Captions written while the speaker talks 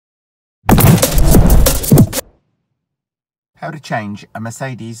How to change a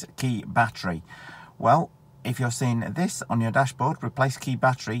Mercedes key battery. Well, if you're seeing this on your dashboard, replace key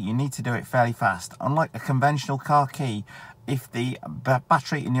battery, you need to do it fairly fast. Unlike a conventional car key, if the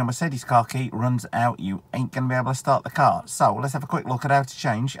battery in your Mercedes car key runs out, you ain't going to be able to start the car. So let's have a quick look at how to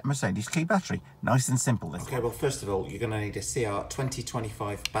change a Mercedes key battery. Nice and simple. Okay, well, first of all, you're going to need a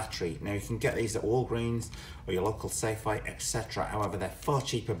CR2025 battery. Now, you can get these at Walgreens or your local Safeway, etc. However, they're far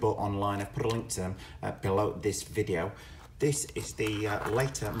cheaper bought online. I've put a link to them below this video. This is the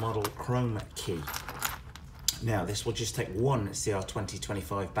later model Chrome key. Now, this will just take one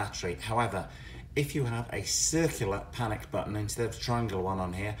CR2025 battery. However, if you have a circular panic button instead of a triangular one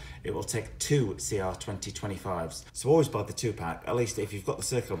on here, it will take two CR2025s. So always buy the 2-pack. At least if you've got the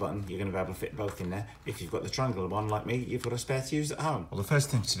circular button, you're going to be able to fit both in there. If you've got the triangular one, like me, you've got a spare to use at home. Well, the first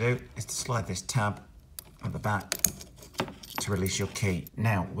thing to do is to slide this tab at the back to release your key.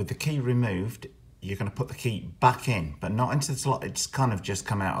 Now, with the key removed, you're going to put the key back in, but not into the slot. It's kind of just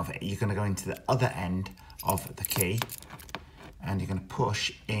come out of it. You're going to go into the other end of the key and you're going to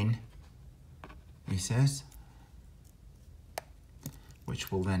push in, he says,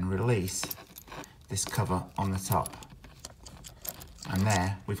 which will then release this cover on the top. And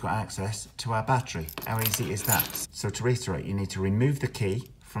there we've got access to our battery. How easy is that? So to reiterate, you need to remove the key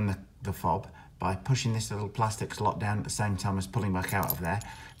from the fob by pushing this little plastic slot down at the same time as pulling back out of there,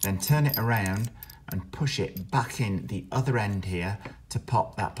 then turn it around and push it back in the other end here to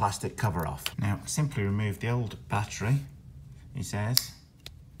pop that plastic cover off. Now, simply remove the old battery, he says,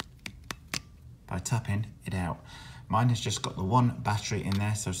 by tapping it out. Mine has just got the one battery in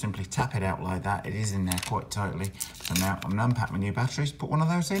there, so simply tap it out like that. It is in there quite tightly. So now I'm gonna unpack my new batteries, put one of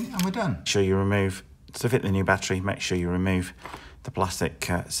those in, and we're done. Make sure you remove, to fit the new battery, make sure you remove the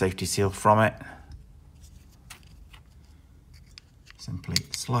plastic safety seal from it. Simply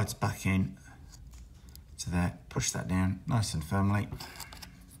slides back in to there, push that down nice and firmly.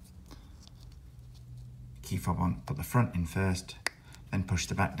 Key fob on, put the front in first, then push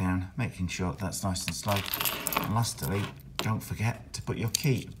the back down, making sure that's nice and slow. And lastly, don't forget to put your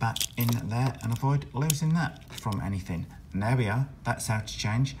key back in there and avoid losing that from anything. And there we are, that's how to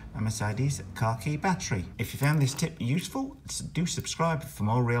change a Mercedes car key battery. If you found this tip useful, do subscribe for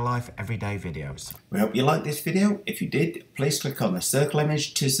more real life everyday videos. We hope you liked this video. If you did, please click on the circle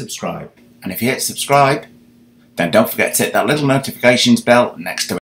image to subscribe. And if you hit subscribe, then don't forget to hit that little notifications bell next to it.